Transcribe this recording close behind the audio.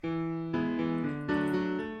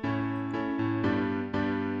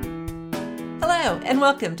Hello, and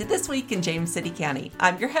welcome to This Week in James City County.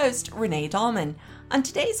 I'm your host, Renee Dahlman. On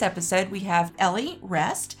today's episode, we have Ellie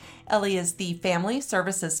Rest. Ellie is the Family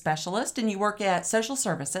Services Specialist, and you work at Social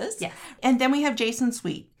Services. Yes. And then we have Jason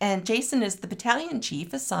Sweet, and Jason is the Battalion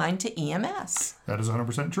Chief assigned to EMS. That is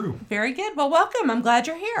 100% true. Very good. Well, welcome. I'm glad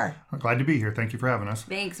you're here. I'm glad to be here. Thank you for having us.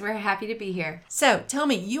 Thanks. We're happy to be here. So tell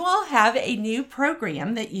me, you all have a new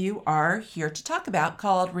program that you are here to talk about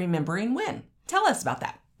called Remembering When. Tell us about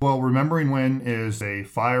that. Well, Remembering When is a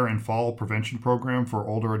fire and fall prevention program for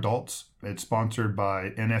older adults. It's sponsored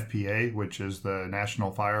by NFPA, which is the National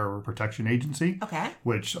Fire Protection Agency,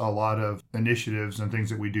 which a lot of initiatives and things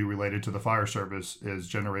that we do related to the fire service is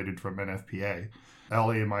generated from NFPA.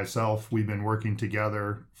 Ellie and myself, we've been working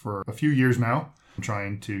together for a few years now,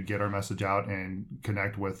 trying to get our message out and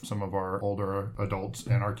connect with some of our older adults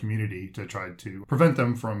in our community to try to prevent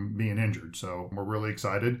them from being injured. So we're really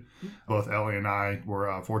excited. Both Ellie and I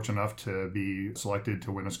were fortunate enough to be selected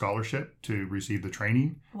to win a scholarship to receive the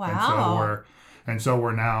training. Wow. And so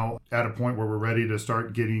we're now at a point where we're ready to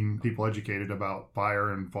start getting people educated about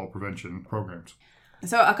fire and fall prevention programs.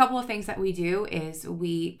 So a couple of things that we do is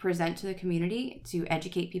we present to the community to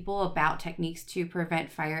educate people about techniques to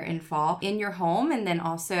prevent fire and fall in your home, and then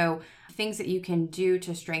also things that you can do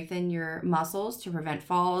to strengthen your muscles to prevent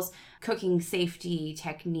falls, cooking safety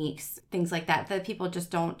techniques, things like that people just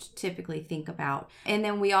don't typically think about. And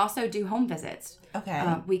then we also do home visits.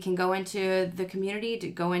 We can go into the community, to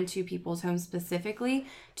go into people's homes specifically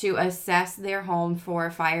to assess their home for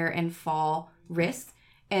fire and fall risks.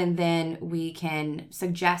 And then we can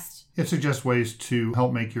suggest ways to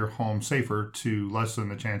help make your home safer to lessen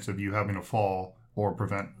the chance of you having a fall or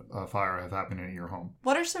prevent a fire from happening in your home.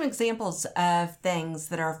 What are some examples of things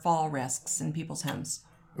that are fall risks in people's homes?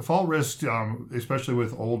 Fall risk, especially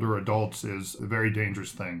with older adults, is a very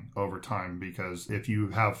dangerous thing over time because if you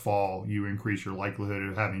have fall, you increase your likelihood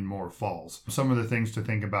of having more falls. Some of the things to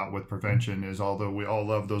think about with prevention is, although we all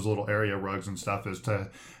love those little area rugs and stuff, is to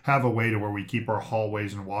have a way to where we keep our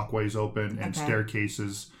hallways and walkways open and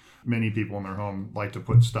staircases. Many people in their home like to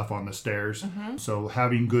put stuff on the stairs. So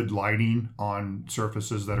having good lighting on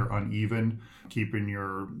surfaces that are uneven, keeping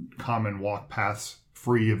your common walk paths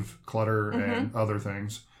free of clutter and other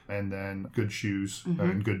things, and then good shoes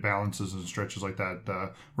and good balances and stretches like that.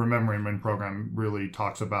 The Remembering When program really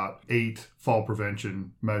talks about 8 fall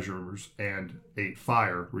prevention measures and 8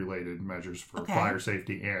 fire-related measures for fire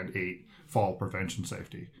safety and 8 fall prevention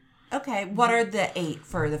safety. Okay, what are the 8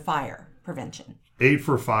 for the fire prevention? 8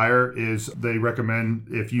 for fire is they recommend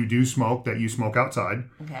if you do smoke that you smoke outside.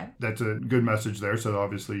 Okay. That's a good message there. So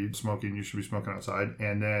obviously smoking, you should be smoking outside.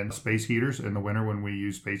 And then space heaters in the winter when we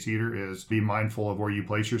use space heater is be mindful of where you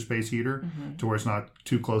place your space heater to where it's not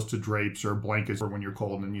too close to drapes or blankets or when you're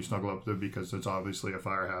cold and you snuggle up with it because it's obviously a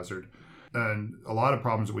fire hazard. And a lot of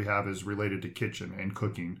problems that we have is related to kitchen and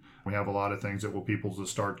cooking. We have a lot of things that will people just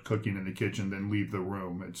start cooking in the kitchen, then leave the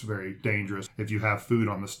room. It's very dangerous if you have food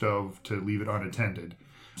on the stove to leave it unattended.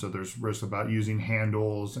 So there's risk about using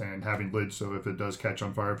handles and having lids. So if it does catch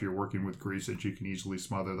on fire, if you're working with grease, that you can easily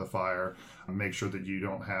smother the fire. Make sure that you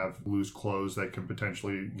don't have loose clothes that can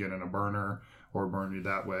potentially get in a burner or burn you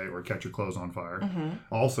that way or catch your clothes on fire.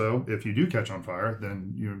 Also, if you do catch on fire,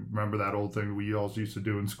 then you remember that old thing we all used to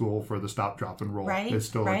do in school for the stop, drop, and roll. It's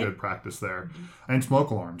still a good practice there. And smoke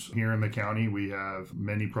alarms. Here in the county, we have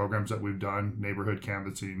many programs that we've done, neighborhood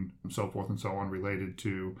canvassing, and so forth and so on, related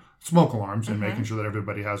to smoke alarms and making sure that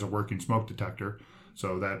everybody has a working smoke detector.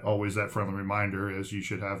 So that friendly reminder is you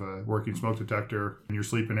should have a working smoke detector in your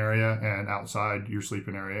sleeping area and outside your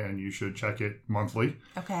sleeping area, and you should check it monthly.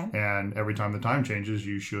 And every time the time changes,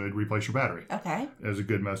 you should replace your battery. There's a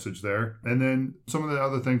good message there. And then some of the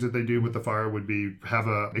other things that they do with the fire would be have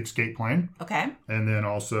a escape plan. And then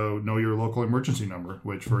also know your local emergency number,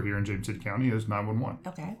 which for here in James City County is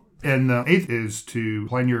 911. And the 8th is to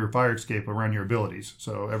plan your fire escape around your abilities.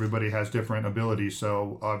 So everybody has different abilities.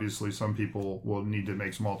 So obviously some people will need to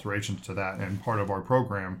make some alterations to that. And part of our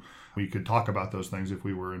program, we could talk about those things if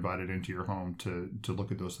we were invited into your home to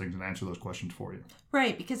look at those things and answer those questions for you.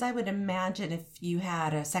 Right, because I would imagine if you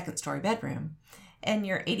had a second-story bedroom and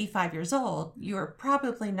you're 85 years old, you're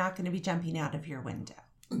probably not going to be jumping out of your window.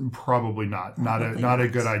 Probably not. Not a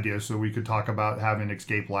good idea. So we could talk about having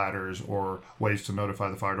escape ladders or ways to notify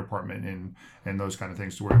the fire department and those kind of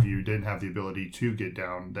things, to where if you didn't have the ability to get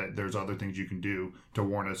down, that there's other things you can do to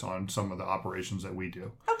warn us on some of the operations that we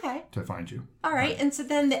do. To find you. All right. And so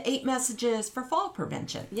then the 8 messages for fall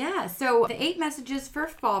prevention. Yeah. So the 8 messages for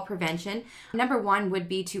fall prevention. Number 1 would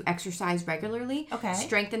be to exercise regularly.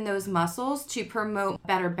 Strengthen those muscles to promote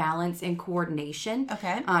better balance and coordination.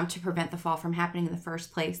 To prevent the fall from happening in the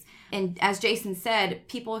first place. place. And as Jason said,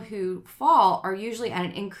 people who fall are usually at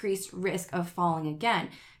an increased risk of falling again,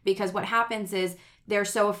 because what happens is they're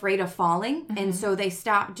so afraid of falling, and so they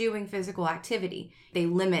stop doing physical activity. They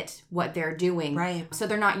limit what they're doing. Right. So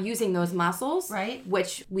they're not using those muscles, right,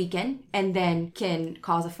 which weaken and then can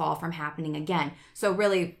cause a fall from happening again. So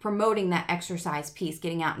really promoting that exercise piece,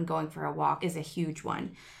 getting out and going for a walk, is a huge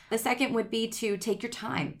one. The second would be to take your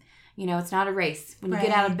time. It's not a race. When you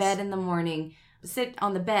get out of bed in the morning, sit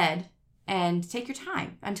on the bed and take your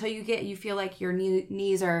time until you feel like your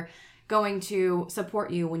knees are going to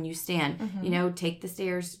support you when you stand. Take the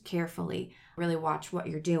stairs carefully. Really watch what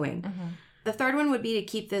you're doing. The third one would be to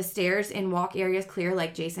keep the stairs and walk areas clear,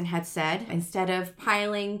 like Jason had said. Instead of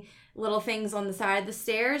piling little things on the side of the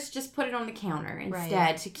stairs, just put it on the counter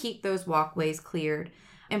instead to keep those walkways cleared.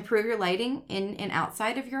 Improve your lighting in and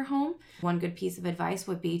outside of your home. One good piece of advice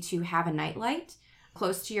would be to have a night light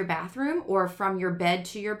close to your bathroom or from your bed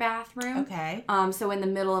to your bathroom. Okay. So in the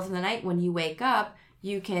middle of the night when you wake up,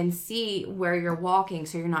 you can see where you're walking,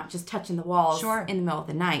 so you're not just touching the walls in the middle of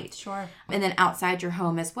the night. Sure. And then outside your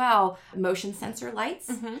home as well, motion sensor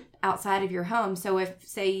lights outside of your home. So if,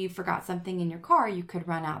 say, you forgot something in your car, you could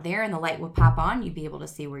run out there and the light would pop on. You'd be able to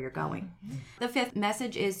see where you're going. The fifth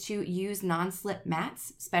message is to use non-slip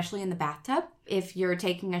mats, especially in the bathtub. If you're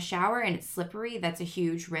taking a shower and it's slippery, that's a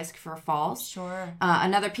huge risk for falls. Sure.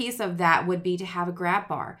 Another piece of that would be to have a grab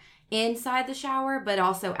bar inside the shower, but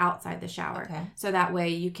also outside the shower. Okay. So that way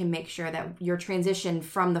you can make sure that your transition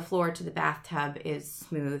from the floor to the bathtub is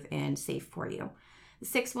smooth and safe for you. The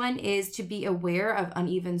sixth one is to be aware of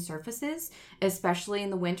uneven surfaces, especially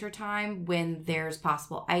in the wintertime when there's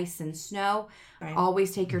possible ice and snow. Right.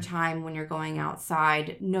 Always take your time when you're going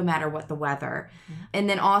outside, no matter what the weather. And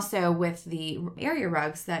then also with the area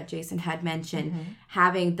rugs that Jason had mentioned,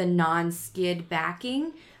 having the non-skid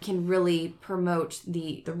backing can really promote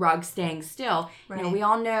the rug staying still. Right. We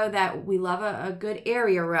all know that we love a good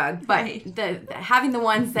area rug, but having the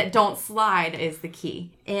ones that don't slide is the key.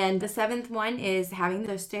 And the seventh one is having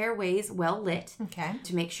the stairways well lit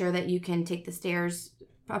to make sure that you can take the stairs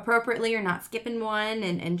appropriately. You're not skipping one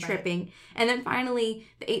and tripping. And then finally,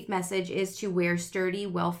 the eighth message is to wear sturdy,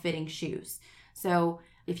 well-fitting shoes. So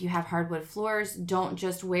if you have hardwood floors, don't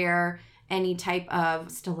just wear any type of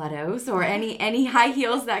stilettos or any high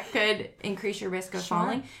heels that could increase your risk of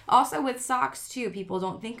falling. Also with socks too, people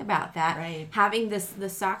don't think about that. Right. Having the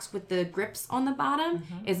socks with the grips on the bottom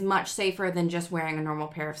is much safer than just wearing a normal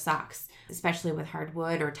pair of socks. Especially with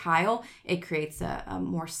hardwood or tile, it creates a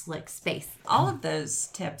more slick space. All of those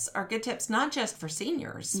tips are good tips, not just for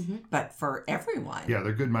seniors, but for everyone. Yeah,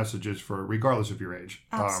 they're good messages for regardless of your age.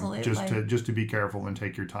 Absolutely. Just to be careful and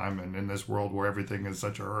take your time. And in this world where everything is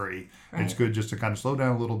such a hurry, it's good just to kind of slow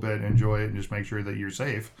down a little bit, enjoy it, and just make sure that you're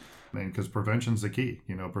safe. Because prevention's the key.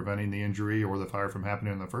 Preventing the injury or the fire from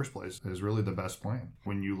happening in the first place is really the best plan.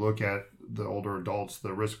 When you look at the older adults,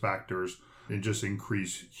 the risk factors, it just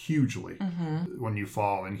increase hugely when you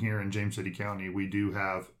fall. And here in James City County, we do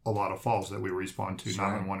have a lot of falls that we respond to,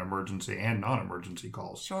 911 emergency and non-emergency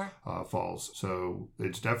calls, falls. So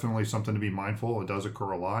it's definitely something to be mindful. It does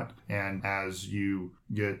occur a lot. And as you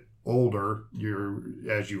get older,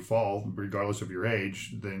 as you fall, regardless of your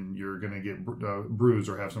age, then you're going to get bruised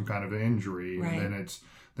or have some kind of an injury. And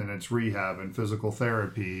then it's rehab and physical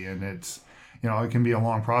therapy, and it's it can be a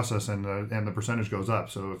long process, and the percentage goes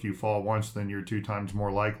up. So if you fall once, then you're 2 times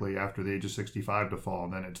more likely after the age of 65 to fall,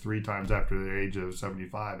 and then it's 3 times after the age of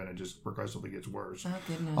 75, and it just progressively gets worse. Oh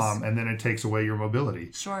goodness! And then it takes away your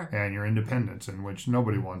mobility, and your independence, in which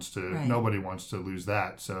nobody wants to lose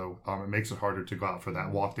that. So it makes it harder to go out for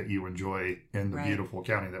that walk that you enjoy in the beautiful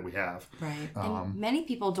county that we have. Right. And many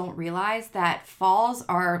people don't realize that falls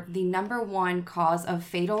are the number one cause of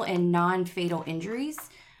fatal and non-fatal injuries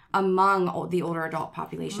among the older adult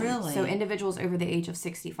population. Really? So individuals over the age of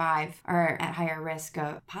 65 are at higher risk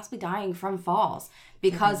of possibly dying from falls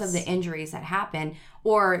because of the injuries that happen.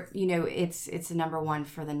 Or, it's the number one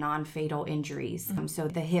for the non-fatal injuries. So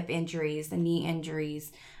the hip injuries, the knee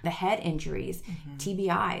injuries, the head injuries,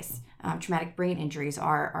 TBIs, traumatic brain injuries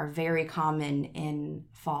are very common in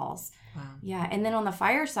falls. Wow. Yeah. And then on the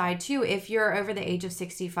fire side too, if you're over the age of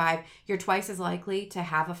 65, you're twice as likely to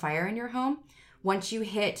have a fire in your home. Once you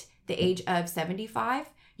hit the age of 75,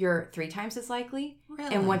 you're 3 times as likely.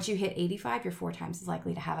 Really? And once you hit 85, you're 4 times as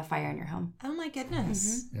likely to have a fire in your home. Oh my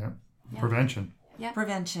goodness. Yeah. Prevention. Yeah.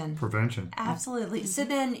 Prevention. Absolutely. So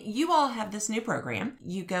then you all have this new program.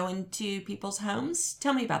 You go into people's homes.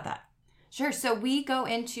 Tell me about that. Sure. So we go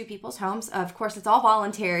into people's homes. Of course, it's all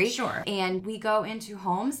voluntary. Sure. And we go into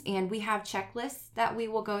homes and we have checklists that we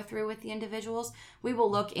will go through with the individuals. We will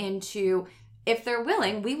look into If they're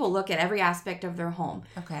willing, we will look at every aspect of their home.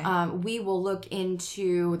 Okay. We will look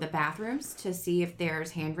into the bathrooms to see if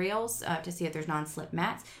there's handrails, to see if there's non-slip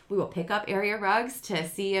mats. We will pick up area rugs to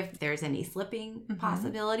see if there's any slipping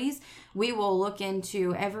possibilities. We will look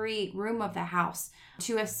into every room of the house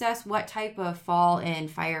to assess what type of fall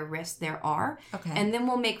and fire risks there are. Okay. And then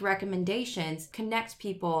we'll make recommendations, connect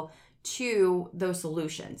people to those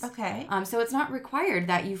solutions. Okay. So it's not required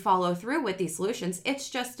that you follow through with these solutions. It's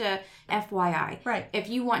just a FYI. Right. If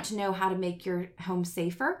you want to know how to make your home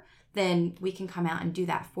safer, then we can come out and do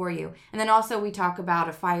that for you. And then also we talk about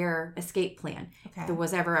a fire escape plan. Okay. If there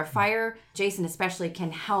was ever a fire, Jason especially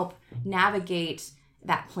can help navigate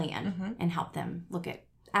that plan and help them look at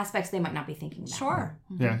aspects they might not be thinking about. Sure.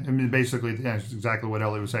 Yeah, I mean, basically, yeah, it's exactly what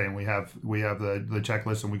Ellie was saying. We have the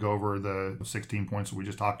checklist, and we go over the 16 points that we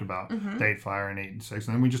just talked about, date, fire, and 8 and 6,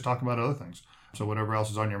 and then we just talk about other things. So whatever else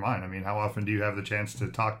is on your mind. I mean, how often do you have the chance to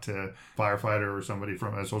talk to a firefighter or somebody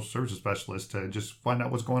from a social services specialist to just find out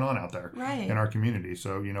what's going on out there in our community?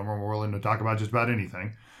 So, we're willing to talk about just about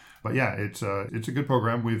anything. But yeah, it's a good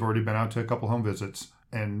program. We've already been out to a couple home visits.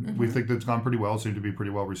 And we think that's gone pretty well. It seemed to be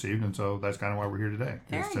pretty well received. And so that's kind of why we're here today,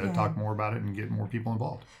 is to talk more about it and get more people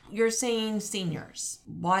involved. You're saying seniors.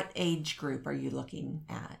 What age group are you looking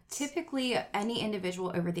at? Typically, any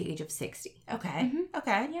individual over the age of 60. Okay.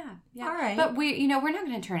 Okay. Yeah. All right. But we're not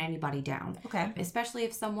going to turn anybody down. Okay. Especially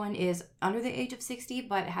if someone is under the age of 60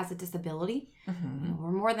 but has a disability.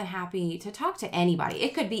 We're more than happy to talk to anybody.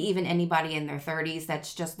 It could be even anybody in their 30s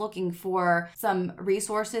that's just looking for some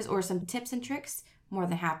resources or some tips and tricks. More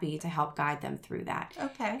than happy to help guide them through that.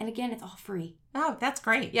 Okay. And again, it's all free. Oh, that's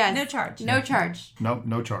great. Yeah. No charge. No charge.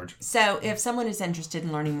 No charge. So if someone is interested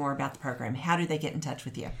in learning more about the program, how do they get in touch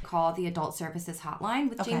with you? Call the Adult Services Hotline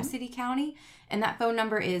with James City County. And that phone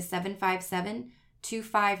number is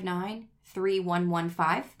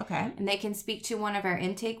 757-259-3115. Okay. And they can speak to one of our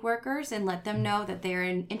intake workers and let them know that they're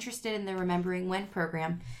interested in the Remembering When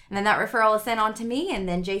program. And then that referral is sent on to me, and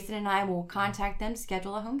then Jason and I will contact them to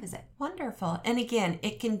schedule a home visit. Wonderful. And again,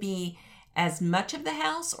 it can be as much of the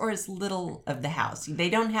house or as little of the house. They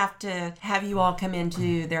don't have to have you all come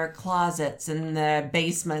into their closets and the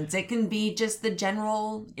basements. It can be just the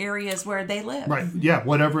general areas where they live. Right. Yeah.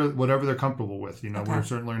 Whatever they're comfortable with. We're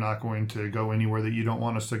certainly not going to go anywhere that you don't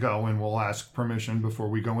want us to go, and we'll ask permission before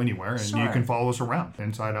we go anywhere. And you can follow us around,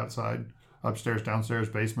 inside, outside, upstairs, downstairs,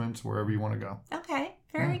 basements, wherever you want to go. Okay.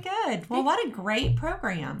 Very good. Well, what a great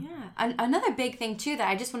program. Yeah. Another big thing, too, that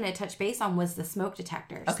I just wanted to touch base on was the smoke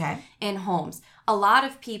detectors in homes. A lot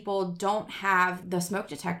of people don't have the smoke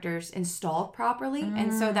detectors installed properly.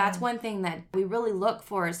 And so that's one thing that we really look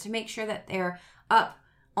for, is to make sure that they're up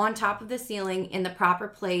on top of the ceiling in the proper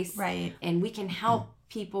place. Right. And we can help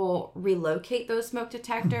people relocate those smoke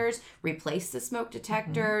detectors, replace the smoke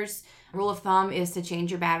detectors. Rule of thumb is to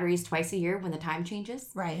change your batteries twice a year when the time changes.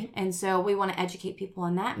 Right. And so we want to educate people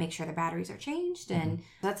on that, make sure the batteries are changed. And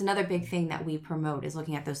that's another big thing that we promote, is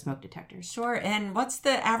looking at those smoke detectors. Sure. And what's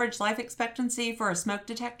the average life expectancy for a smoke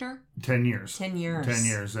detector? 10 years. 10 years. 10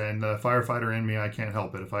 years. And the firefighter in me, I can't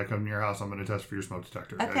help it. If I come to your house, I'm going to test for your smoke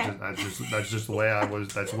detector. Okay. That's just the way I was.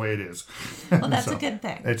 That's the way it is. Well, that's a good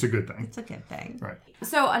thing. It's a good thing. It's a good thing. Right.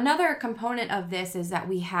 So another component of this is that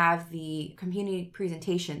we have the community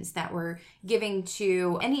presentations that we're giving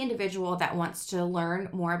to any individual that wants to learn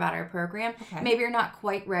more about our program. Okay. Maybe you're not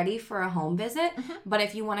quite ready for a home visit, but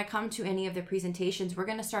if you want to come to any of the presentations, we're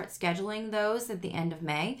going to start scheduling those at the end of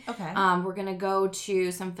May. Okay. We're going to go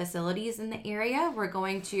to some facilities in the area. We're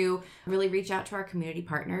going to really reach out to our community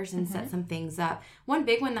partners and set some things up. One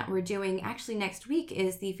big one that we're doing actually next week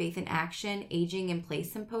is the Faith in Action Aging in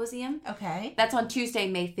Place Symposium. Okay. That's on Tuesday,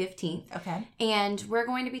 May 15th. Okay. And we're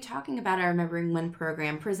going to be talking about our Remembering When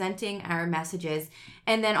program, presenting our messages.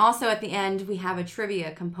 And then also at the end, we have a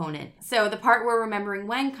trivia component. So the part where Remembering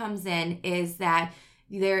When comes in is that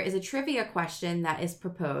there is a trivia question that is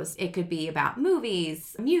proposed. It could be about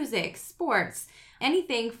movies, music, sports,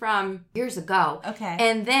 anything from years ago. Okay.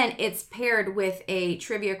 And then it's paired with a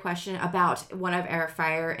trivia question about one of our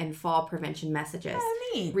fire and fall prevention messages.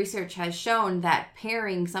 Oh, neat. Research has shown that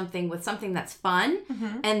pairing something with something that's fun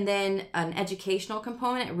and then an educational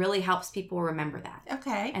component really helps people remember that.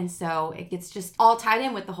 Okay. And so it gets just all tied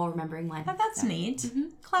in with the whole Remembering When. Oh, that's neat.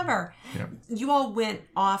 Clever. Yep. You all went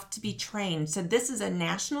off to be trained. So this is a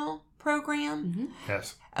national program?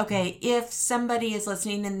 Yes. Okay, if somebody is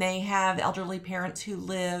listening and they have elderly parents who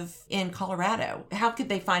live in Colorado, how could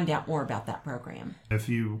they find out more about that program? If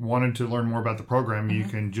you wanted to learn more about the program, you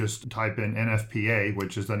can just type in NFPA,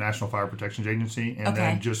 which is the National Fire Protection Agency, and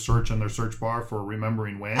then just search in their search bar for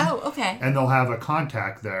Remembering When. Oh, okay. And they'll have a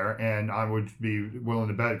contact there, and I would be willing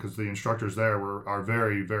to bet, because the instructors there are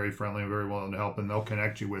very, very friendly and very willing to help, and they'll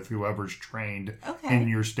connect you with whoever's trained in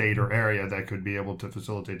your state or area that could be able to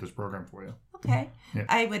facilitate this program for you. Okay. Yeah.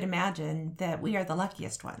 I would imagine that we are the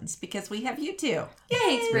luckiest ones because we have you too.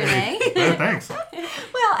 Thanks, Renee. Yeah, thanks.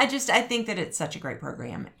 Well, I think that it's such a great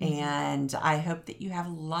program, and I hope that you have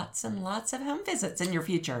lots and lots of home visits in your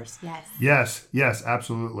futures. Yes,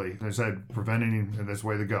 absolutely. As I said, preventing is the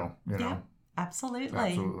way to go, you know. Yeah, absolutely.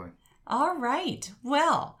 Absolutely. All right.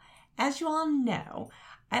 Well, as you all know,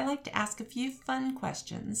 I like to ask a few fun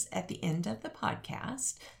questions at the end of the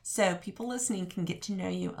podcast so people listening can get to know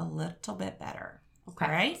you a little bit better. Okay.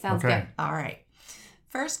 All right? Sounds good. All right.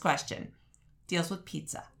 First question deals with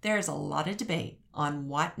pizza. There is a lot of debate on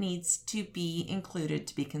what needs to be included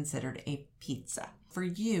to be considered a pizza. For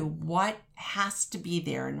you, what has to be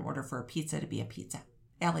there in order for a pizza to be a pizza?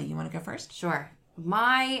 Ellie, you want to go first? Sure.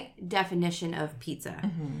 My definition of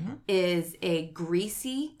pizza is a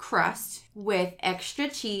greasy crust with extra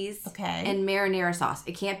cheese and marinara sauce.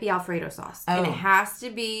 It can't be Alfredo sauce. And it has to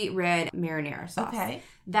be red marinara sauce. Okay.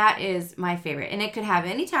 That is my favorite. And it could have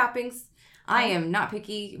any toppings. I am not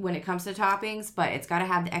picky when it comes to toppings, but it's got to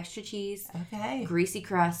have the extra cheese, greasy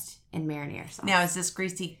crust, and marinara sauce. Now, is this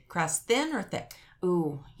greasy crust thin or thick?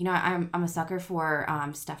 Ooh, you know, I'm a sucker for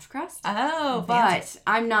stuffed crust. Oh, but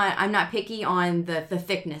I'm not picky on the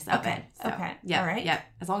thickness of it. So, okay. Yeah. All right. Yeah.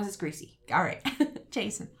 As long as it's greasy. All right.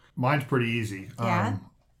 Jason. Mine's pretty easy. Yeah.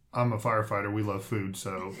 I'm a firefighter. We love food,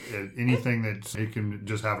 so anything that it can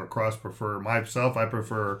just have a crust. I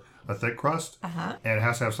prefer a thick crust, and it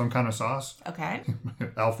has to have some kind of sauce. Okay.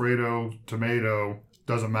 Alfredo, tomato.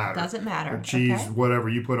 Doesn't matter. Doesn't matter. Cheese, whatever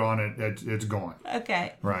you put on it, it's gone.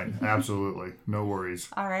 Okay. Right. Absolutely. No worries.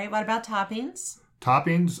 All right. What about toppings?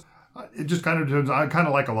 Toppings, it just kind of depends. I kind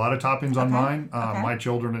of like a lot of toppings on mine. My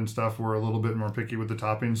children and stuff were a little bit more picky with the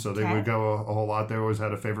toppings, so they would go a whole lot. They always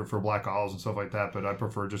had a favorite for black olives and stuff like that, but I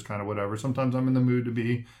prefer just kind of whatever. Sometimes I'm in the mood to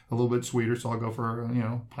be a little bit sweeter, so I'll go for,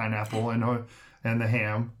 pineapple and the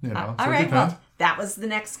ham, All right. Well, that was the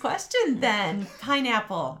next question then.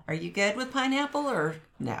 Pineapple. Are you good with pineapple or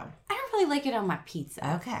no? I don't really like it on my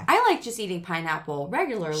pizza. Okay. I like just eating pineapple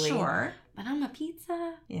regularly. Sure. But on my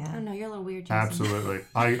pizza? Yeah. I don't know. You're a little weird, Jason. Absolutely.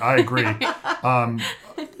 I agree.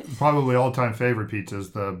 Probably all-time favorite pizza is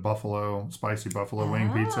the spicy buffalo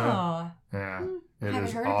wing pizza. Yeah. It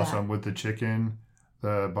is awesome with the chicken,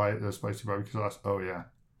 the spicy barbecue sauce. Oh, yeah.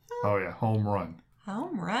 Home run.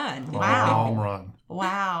 Home run. Wow. Home run.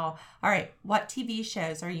 Wow. All right. What TV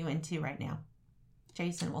shows are you into right now?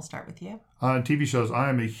 Jason, we'll start with you. TV shows. I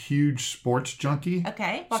am a huge sports junkie.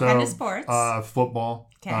 Okay. What kind of sports?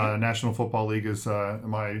 Football. Okay. National Football League is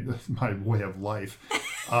my way of life.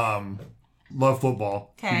 Love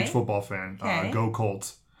football. Okay. Huge football fan. Okay. Go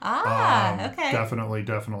Colts. Okay.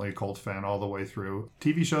 Definitely a Colts fan all the way through.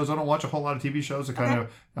 TV shows, I don't watch a whole lot of TV shows. I kind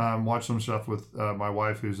of watch some stuff with my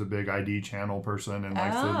wife, who's a big ID channel person and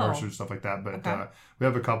likes the nursery and stuff like that. But we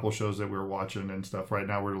have a couple shows that we're watching and stuff. Right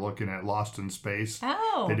now we're looking at Lost in Space.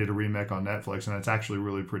 Oh. They did a remake on Netflix, and it's actually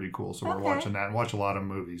really pretty cool. So we're watching that and watch a lot of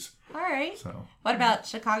movies. All right. So, what about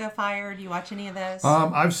Chicago Fire? Do you watch any of those?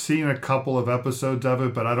 I've seen a couple of episodes of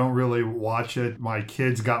it, but I don't really watch it. My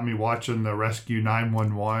kids got me watching the Rescue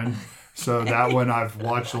 911. So that one I've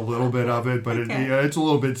watched a little bit of it, but it's a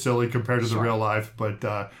little bit silly compared to the real life,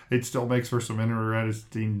 but it still makes for some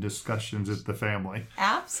interesting discussions at the family.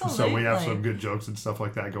 Absolutely. So we have some good jokes and stuff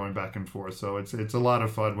like that going back and forth. So it's a lot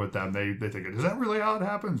of fun with them. They think, is that really how it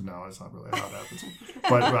happens? No, it's not really how it happens.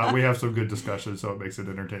 But we have some good discussions, so it makes it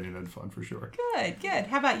entertaining and fun for sure. Good.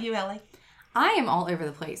 How about you, Ellie? I am all over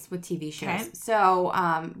the place with TV shows. Okay. So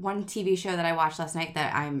one TV show that I watched last night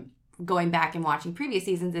that I'm going back and watching previous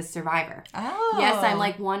seasons is Survivor. Oh. Yes, I'm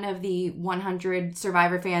like one of the 100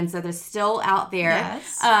 Survivor fans that is still out there.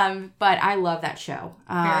 Yes. But I love that show.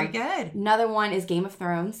 Very good. Another one is Game of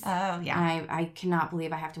Thrones. Oh, yeah. I cannot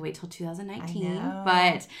believe I have to wait till 2019. I know.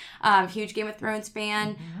 But huge Game of Thrones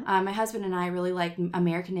fan. Mm-hmm. My husband and I really like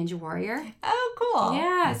American Ninja Warrior. Oh, cool.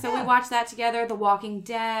 Yeah, so we watched that together. The Walking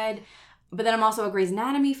Dead. But then I'm also a Grey's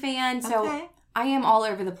Anatomy fan. So I am all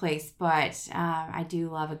over the place, but I do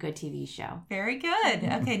love a good TV show. Very good.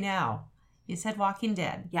 Okay, now, you said Walking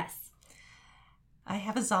Dead. Yes. I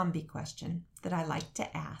have a zombie question that I like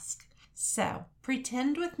to ask. So,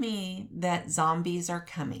 pretend with me that zombies are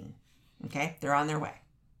coming. Okay? They're on their way.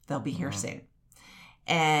 They'll be here soon.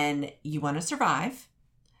 and you want to survive,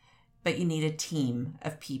 but you need a team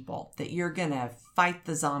of people that you're going to fight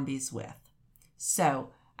the zombies with. So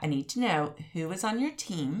I need to know who is on your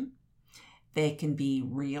team. They can be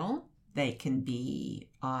real. They can be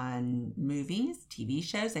on movies, TV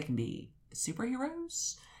shows. They can be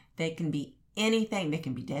superheroes. They can be anything. They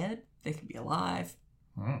can be dead. They can be alive.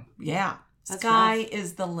 Yeah. That's Sky tough.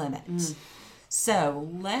 is the limit. So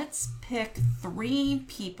let's pick 3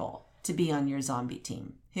 people to be on your zombie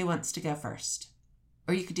team. Who wants to go first?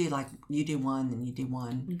 Or you could do like, you do one, then you do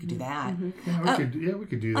one. You could do that. Yeah, we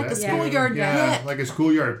could do Like that. a schoolyard Yeah, pick. like a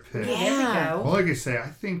schoolyard pick. There we go. Well, like I say, I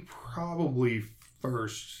think probably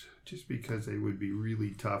first, just because they would be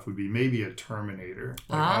really tough, would be maybe a Terminator.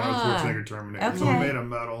 Like Arnold Schwarzenegger Terminator. Okay. Someone made of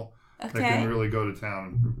metal that can really go to town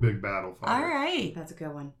in a big battle fight. All right. That's a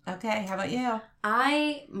good one. Okay, how about you?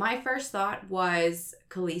 My first thought was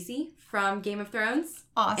Khaleesi from Game of Thrones.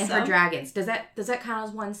 Awesome. And her dragons. Does that count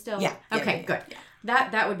as one still? Yeah. Okay, Yeah. good.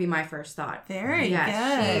 That would be my first thought. Very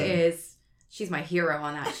Yes, good. she's my hero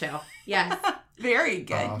on that show. Yes. Very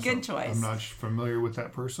good. Awesome. Good choice. I'm not familiar with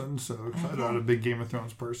that person, so I'm not a big Game of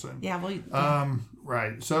Thrones person. Yeah, well,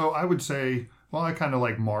 Right. So I would say, well, I kind of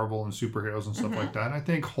like Marvel and superheroes and stuff like that. And I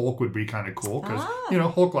think Hulk would be kind of cool because,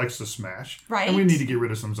 Hulk likes to smash. Right. And we need to get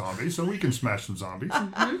rid of some zombies, so we can smash some zombies.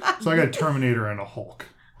 So I got a Terminator and a Hulk.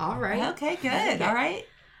 All right. Okay, good. All right.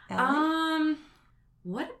 Ellie?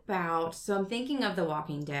 What about, so I'm thinking of The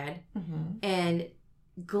Walking Dead, and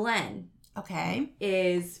Glenn Okay.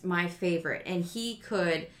 is my favorite, and he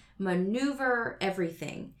could maneuver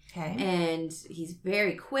everything. Okay. And he's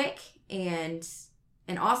very quick and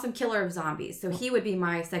an awesome killer of zombies. So he would be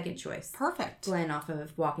my second choice. Perfect. Glenn off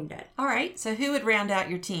of Walking Dead. All right. So who would round out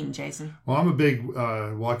your team, Jason? Well, I'm a big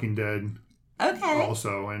Walking Dead Okay.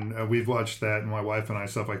 also, and we've watched that, and my wife and I,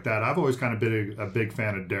 stuff like that. I've always kind of been a big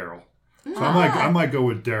fan of Daryl. So I might go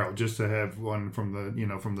with Daryl just to have one from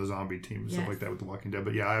the zombie team and stuff like that with The Walking Dead.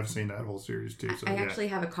 But yeah, I've seen that whole series too. So I actually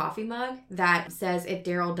have a coffee mug that says, "If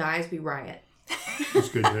Daryl dies, we riot." It's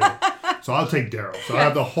good to hear. So I'll take Daryl. So I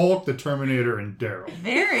have the Hulk, the Terminator, and Daryl.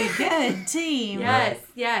 Very good team. Yes.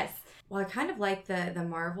 Well, I kind of like the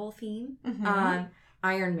Marvel theme.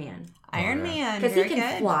 Iron Man. Iron Man. Because he Very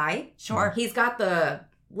can good. fly. Sure. He's got the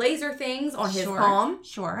laser things on his Sure. palm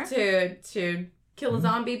Sure. to kill a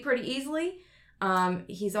zombie pretty easily.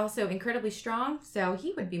 He's also incredibly strong, so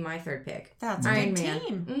he would be my third pick. That's a Iron good Man.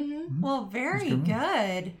 team. Mm-hmm. Well, very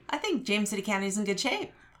good. I think James City County is in good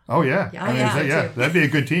shape. Oh yeah. Yeah, I mean, yeah. that'd be a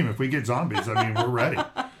good team if we get zombies. I mean, we're ready.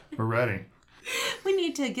 We're ready. We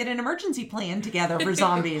need to get an emergency plan together for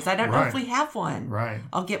zombies. I don't know if we have one. Right.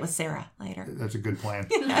 I'll get with Sarah later. That's a good plan.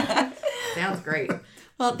 Sounds great.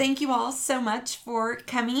 Well, thank you all so much for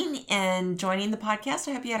coming and joining the podcast.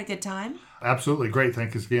 I hope you had a good time. Absolutely great.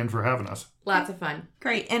 Thank you again for having us. Lots of fun.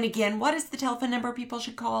 Great. And again, what is the telephone number people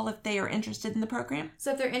should call if they are interested in the program?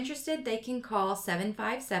 So if they're interested, they can call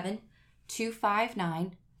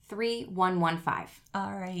 757-259-3115.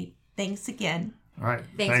 All right. Thanks again. All right.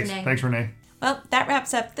 Thanks, Renee. Thanks, Renee. Well, that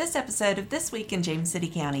wraps up this episode of This Week in James City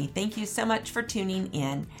County. Thank you so much for tuning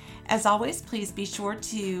in. As always, please be sure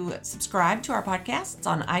to subscribe to our podcasts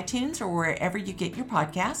on iTunes or wherever you get your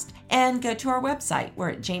podcast, and go to our website.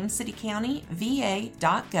 We're at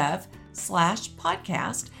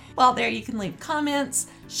jamescitycountyva.gov/podcast. Well, there you can leave comments,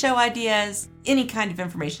 show ideas, any kind of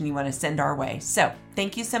information you want to send our way. So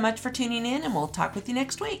thank you so much for tuning in, and we'll talk with you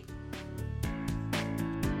next week.